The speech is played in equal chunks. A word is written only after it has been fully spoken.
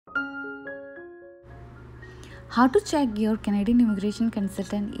How to check your Canadian immigration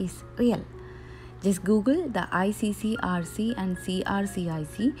consultant is real? Just Google the ICCRC and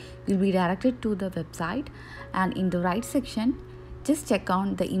CRCIC. You'll be directed to the website, and in the right section, just check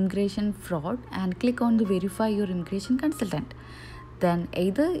on the immigration fraud and click on the verify your immigration consultant. Then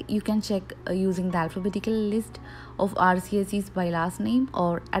either you can check using the alphabetical list of RCICs by last name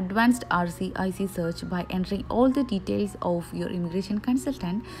or advanced RCIC search by entering all the details of your immigration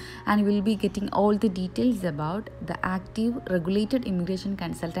consultant, and you will be getting all the details about the active regulated immigration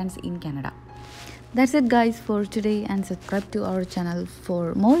consultants in Canada. That's it guys for today, and subscribe to our channel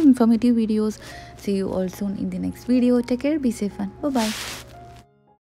for more informative videos. See you all soon in the next video. Take care, be safe, and bye bye.